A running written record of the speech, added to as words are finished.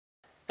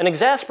An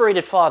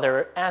exasperated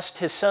father asked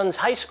his son's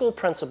high school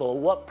principal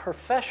what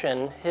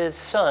profession his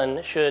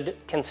son should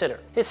consider.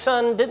 His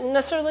son didn't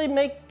necessarily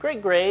make great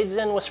grades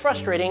and was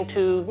frustrating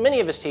to many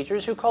of his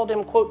teachers, who called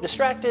him, quote,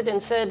 distracted, and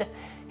said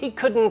he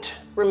couldn't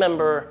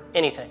remember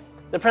anything.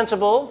 The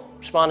principal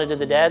responded to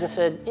the dad and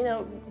said, you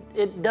know,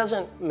 it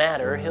doesn't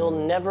matter. He'll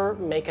never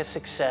make a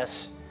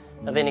success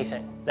of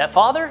anything. That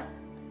father,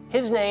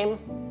 his name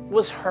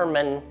was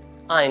Herman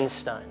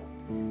Einstein.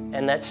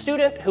 And that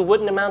student who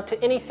wouldn't amount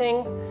to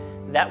anything,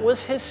 that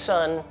was his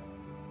son,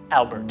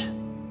 Albert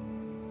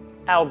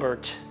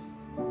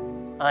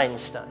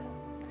Einstein.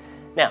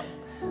 Now,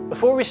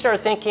 before we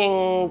start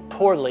thinking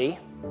poorly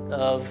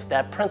of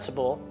that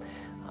principal,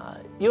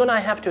 you and I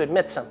have to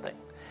admit something.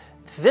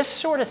 This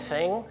sort of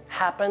thing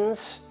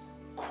happens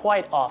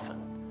quite often.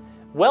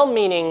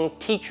 Well-meaning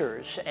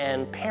teachers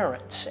and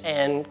parents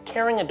and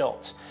caring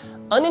adults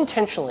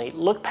unintentionally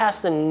look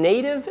past the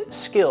native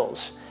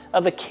skills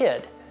of a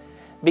kid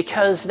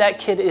because that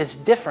kid is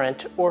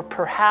different or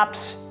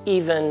perhaps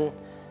even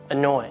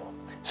annoying.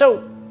 So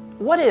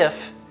what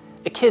if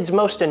a kid's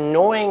most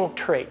annoying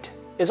trait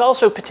is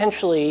also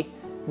potentially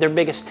their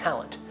biggest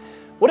talent?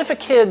 What if a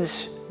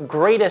kid's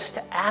greatest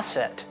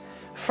asset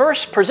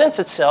first presents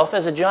itself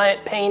as a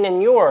giant pain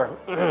in your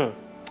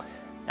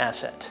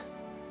asset?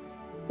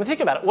 Well, think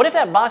about it. What if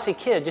that bossy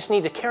kid just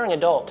needs a caring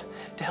adult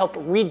to help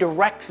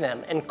redirect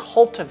them and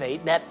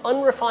cultivate that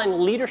unrefined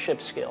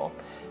leadership skill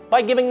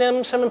by giving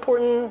them some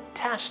important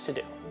tasks to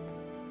do?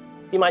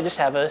 You might just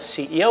have a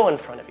CEO in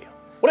front of you.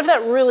 What if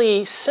that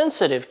really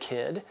sensitive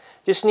kid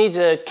just needs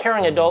a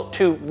caring adult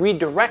to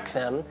redirect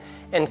them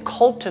and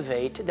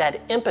cultivate that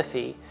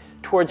empathy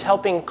towards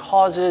helping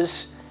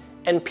causes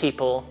and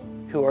people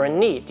who are in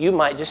need? You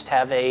might just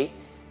have a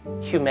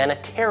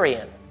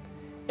humanitarian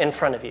in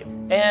front of you.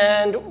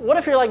 And what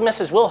if you're like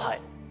Mrs.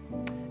 Wilhite,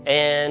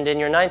 and in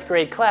your 9th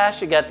grade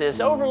class you got this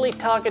overly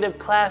talkative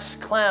class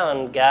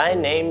clown guy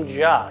named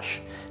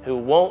Josh who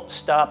won't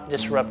stop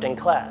disrupting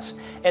class?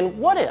 And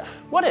what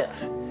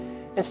if,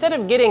 instead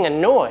of getting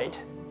annoyed,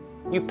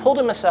 you pulled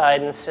him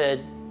aside and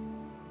said,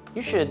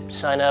 you should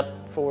sign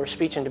up for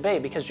speech and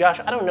debate because, Josh,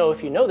 I don't know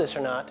if you know this or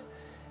not,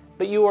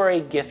 but you are a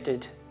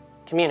gifted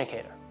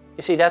communicator.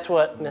 You see, that's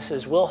what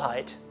Mrs.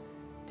 Wilhite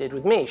did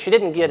with me. She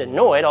didn't get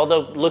annoyed,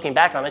 although looking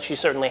back on it, she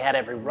certainly had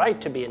every right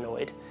to be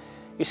annoyed.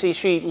 You see,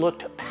 she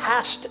looked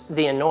past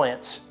the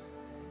annoyance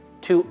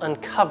to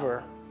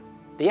uncover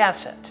the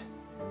asset.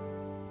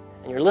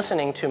 And you're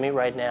listening to me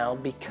right now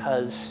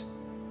because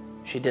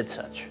she did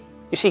such.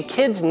 You see,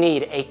 kids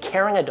need a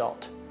caring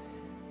adult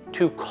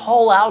to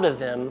call out of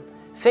them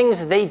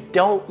things they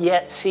don't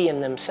yet see in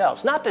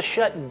themselves, not to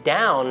shut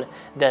down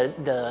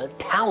the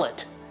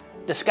talent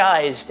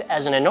disguised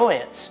as an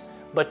annoyance,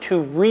 but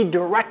to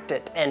redirect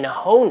it and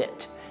hone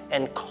it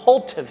and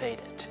cultivate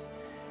it.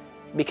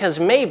 Because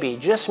maybe,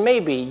 just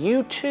maybe,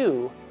 you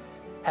too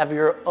have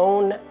your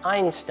own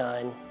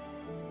Einstein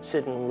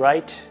sitting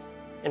right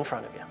in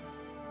front of you.